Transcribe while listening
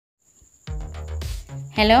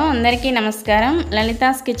Hello అందరికీ నమస్కారం.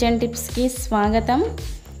 Lalitha's kitchen tips కి స్వాగతం.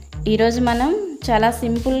 ఈ రోజు మనం చాలా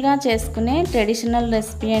సింపుల్ గా చేసుకునే ట్రెడిషనల్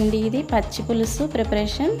రెసిపీ అండి. ఇది పచ్చి పులుసు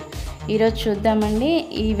ప్రిపరేషన్ ఈ రోజు చూద్దామండి.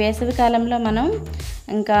 ఈ వేసవి కాలంలో మనం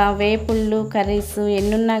ఇంకా వేపుళ్ళు కర్రీస్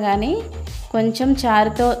ఎన్నున్నా గానీ కొంచెం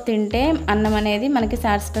చారుతో తింటే అన్నం అనేది మనకి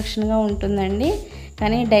సాటిస్ఫాక్షన్ గా ఉంటుందండి.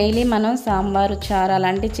 కానీ డైలీ మనం సాంబారు చారు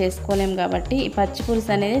అలాంటివి చేసుకోలేం కాబట్టి ఈ పచ్చి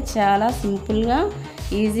పులుసు అనేది చాలా సింపుల్గా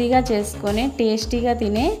ఈజీగా చేసుకొని టేస్టీగా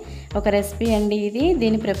తినే ఒక రెసిపీ అండి ఇది.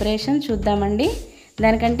 దీని ప్రిపరేషన్ చూద్దామండి.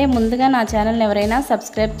 దానికంటే ముందుగా నా ఛానల్ని ఎవరైనా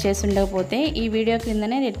సబ్స్క్రైబ్ చేసి ఉండకపోతే ఈ video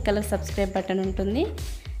క్రిందనే red colour subscribe button ఉంటుంది.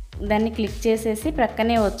 దాన్ని క్లిక్ చేసేసి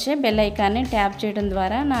ప్రక్కనే వచ్చే బెల్ ఐకాన్ని ట్యాప్ చేయడం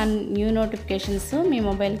ద్వారా నా న్యూ నోటిఫికేషన్స్ మీ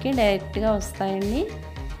మొబైల్కి డైరెక్ట్గా వస్తాయండి.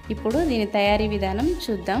 ఇప్పుడు దీని తయారీ విధానం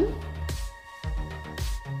చూద్దాం.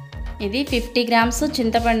 ఇది 50 గ్రామ్స్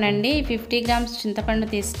చింతపండు అండి. 50 గ్రామ్స్ చింతపండు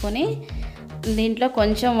తీసుకొని దీంట్లో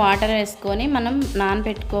కొంచెం వాటర్ వేసుకొని మనం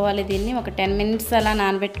నానబెట్టుకోవాలి. దీన్ని ఒక 10 మినిట్స్ అలా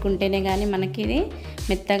నానబెట్టుకుంటేనే కానీ మనకి ఇది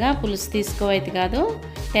మెత్తగా పులుసు తీసుకోవైతే కాదు.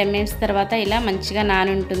 10 మినిట్స్ తర్వాత ఇలా మంచిగా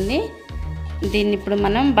నాని ఉంటుంది. దీన్ని ఇప్పుడు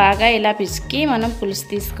మనం బాగా ఇలా పిసికి మనం పులుసు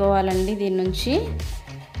తీసుకోవాలండి. దీని నుంచి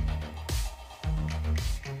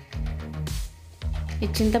ఈ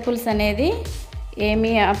చింతపులుసు అనేది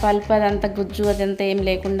ఏమీ పల్పు అదంతా గుజ్జు అదంతా ఏం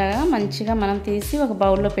లేకుండా మంచిగా మనం తీసి ఒక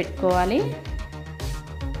బౌల్లో పెట్టుకోవాలి.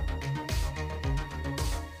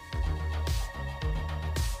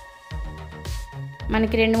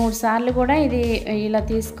 మనకి 2-3 సార్లు కూడా ఇది ఇలా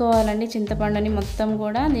తీసుకోవాలండి. చింతపండుని మొత్తం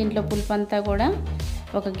కూడా దీంట్లో పులుపు అంతా కూడా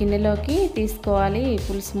ఒక గిన్నెలోకి తీసుకోవాలి. ఈ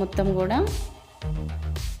పులుసు మొత్తం కూడా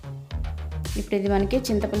ఇప్పుడు ఇది మనకి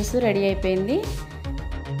చింతపులుసు రెడీ అయిపోయింది.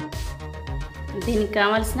 దీనికి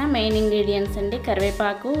కావాల్సిన మెయిన్ ఇంగ్రీడియంట్స్ అండి: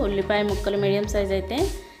 కరివేపాకు, ఉల్లిపాయ ముక్కలు మీడియం సైజ్ అయితే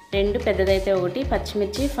 2, పెద్దదైతే 1,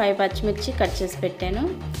 పచ్చిమిర్చి 5 పచ్చిమిర్చి కట్ చేసి పెట్టాను.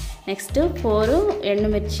 నెక్స్ట్ 4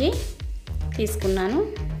 ఎండుమిర్చి తీసుకున్నాను.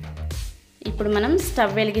 ఇప్పుడు మనం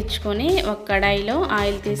స్టవ్ వెలిగించుకొని ఒక కడాయిలో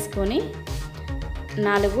ఆయిల్ తీసుకొని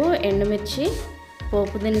 4 ఎండుమిర్చి,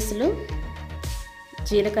 పోపు దినుసులు,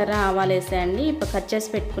 జీలకర్ర, ఆవాలు వేసాయండి. ఇప్పుడు కట్ చేసి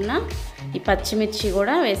పెట్టుకున్న ఈ పచ్చిమిర్చి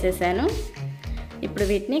కూడా వేసేసాను. ఇప్పుడు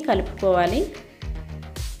వీటిని కలుపుకోవాలి.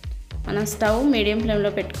 మనం స్టవ్ మీడియం ఫ్లేమ్లో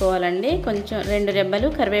పెట్టుకోవాలండి. కొంచెం 2 రెబ్బలు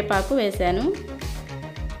కరివేపాకు వేసాను.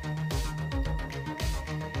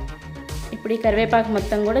 ఇప్పుడు ఈ కరివేపాకు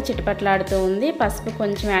మొత్తం కూడా చిటపట్లాడుతూ ఉంది. పసుపు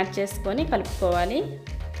కొంచెం యాడ్ చేసుకొని కలుపుకోవాలి.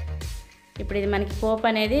 ఇప్పుడు ఇది మనకి పోపు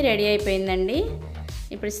అనేది రెడీ అయిపోయిందండి.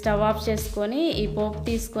 ఇప్పుడు స్టవ్ ఆఫ్ చేసుకొని ఈ పోపు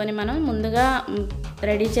తీసుకొని మనం ముందుగా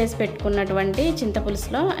రెడీ చేసి పెట్టుకున్నటువంటి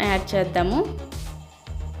చింతపులుసులో యాడ్ చేద్దాము.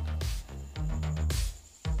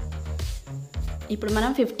 ఇప్పుడు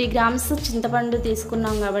మనం 50 గ్రామ్స్ చింతపండు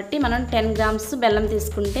తీసుకున్నాం కాబట్టి మనం 10 గ్రామ్స్ బెల్లం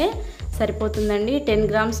తీసుకుంటే సరిపోతుందండి. 10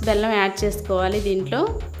 గ్రామ్స్ బెల్లం యాడ్ చేసుకోవాలి. దీంట్లో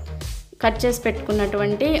కట్ చేసి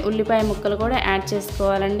పెట్టుకున్నటువంటి ఉల్లిపాయ ముక్కలు కూడా యాడ్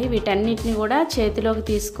చేసుకోవాలండి. వీటన్నిటిని కూడా చేతిలోకి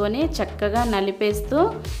తీసుకొని చక్కగా నలిపేస్తూ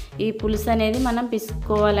ఈ పులుసు అనేది మనం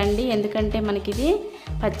పిసుకోవాలండి. ఎందుకంటే మనకి ఇది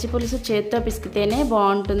పచ్చి పులుసు చేతితో పిసికితేనే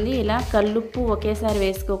బాగుంటుంది. ఇలా కల్లుప్పు ఒకేసారి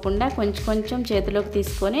వేసుకోకుండా కొంచెం కొంచెం చేతిలోకి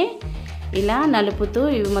తీసుకొని ఇలా నలుపుతూ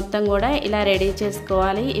ఇవి మొత్తం కూడా ఇలా రెడీ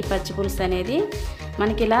చేసుకోవాలి. ఈ పచ్చి పులుసు అనేది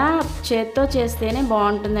మనకి ఇలా చేత్తో చేస్తేనే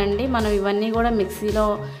బాగుంటుందండి. మనం ఇవన్నీ కూడా మిక్సీలో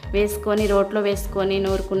వేసుకొని రోట్లో వేసుకొని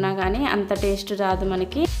నూరుకున్నా కానీ అంత టేస్ట్ రాదు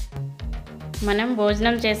మనకి. మనం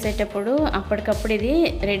భోజనం చేసేటప్పుడు అప్పటికప్పుడు ఇది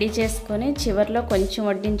రెడీ చేసుకొని చివరిలో కొంచెం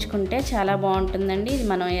వడ్డించుకుంటే చాలా బాగుంటుందండి. ఇది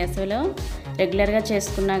మనం వేసవిలో రెగ్యులర్గా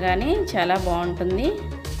చేసుకున్నా కానీ చాలా బాగుంటుంది.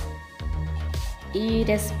 ఈ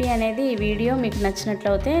రెసిపీ అనేది ఈ వీడియో మీకు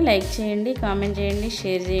నచ్చినట్లయితే లైక్ చేయండి, కామెంట్ చేయండి,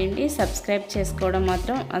 షేర్ చేయండి, సబ్స్క్రైబ్ చేసుకోవడం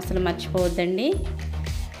మాత్రం అసలు మర్చిపోవద్దండి.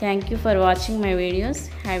 Thank you for watching my videos.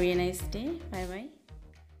 Have a nice day. By by.